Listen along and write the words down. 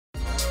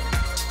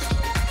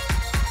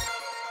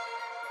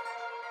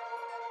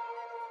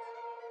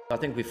I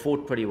think we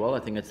fought pretty well. I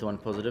think that's the one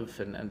positive,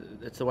 and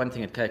it's the one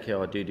thing that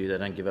KKR do. They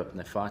don't give up in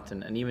their fight,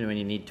 and even when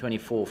you need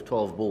 24 of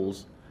 12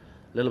 balls,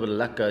 a little bit of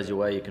luck goes your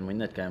way, you can win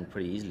that game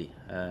pretty easily.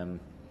 So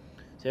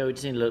yeah, we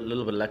just need a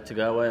little bit of luck to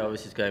go away.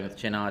 Obviously it's going with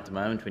Chennai at the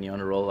moment. When you're on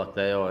a roll like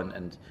they are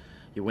and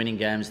you're winning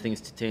games, things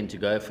tend to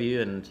go for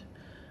you,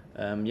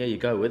 and yeah, you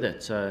go with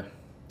it. So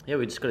yeah,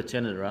 we just got to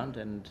turn it around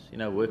and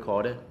work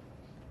harder,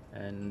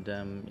 and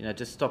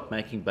just stop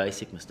making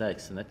basic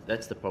mistakes. And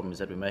that's the problem, is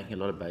that we're making a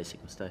lot of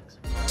basic mistakes.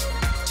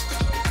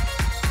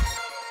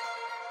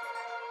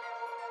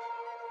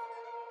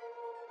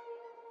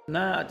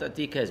 No,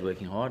 DK is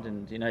working hard,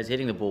 and he's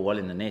hitting the ball well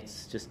in the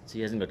nets. Just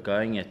he hasn't got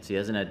going yet. He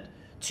hasn't had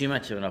too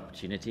much of an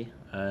opportunity,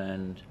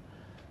 and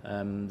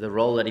the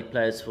role that he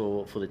plays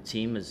for the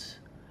team is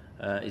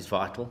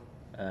vital.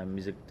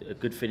 He's a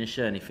good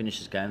finisher, and he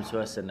finishes games for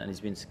us, and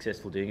he's been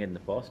successful doing it in the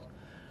past.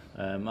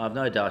 I have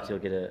no doubt he'll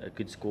get a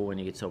good score when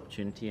he gets the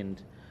opportunity,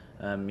 and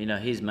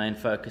his main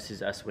focus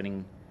is us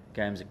winning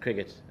games at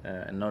cricket,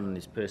 and not on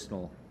his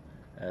personal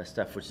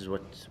stuff, which is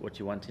what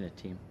you want in a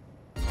team.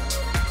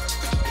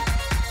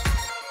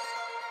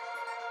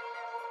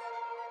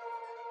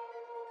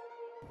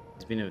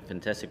 He's been a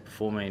fantastic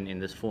performer in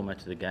this format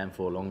of the game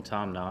for a long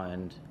time now,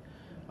 and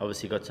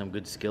obviously got some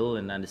good skill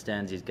and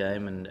understands his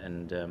game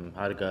and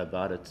how to go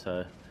about it.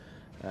 So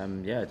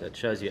yeah, that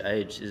shows you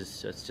age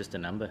it's just a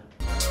number.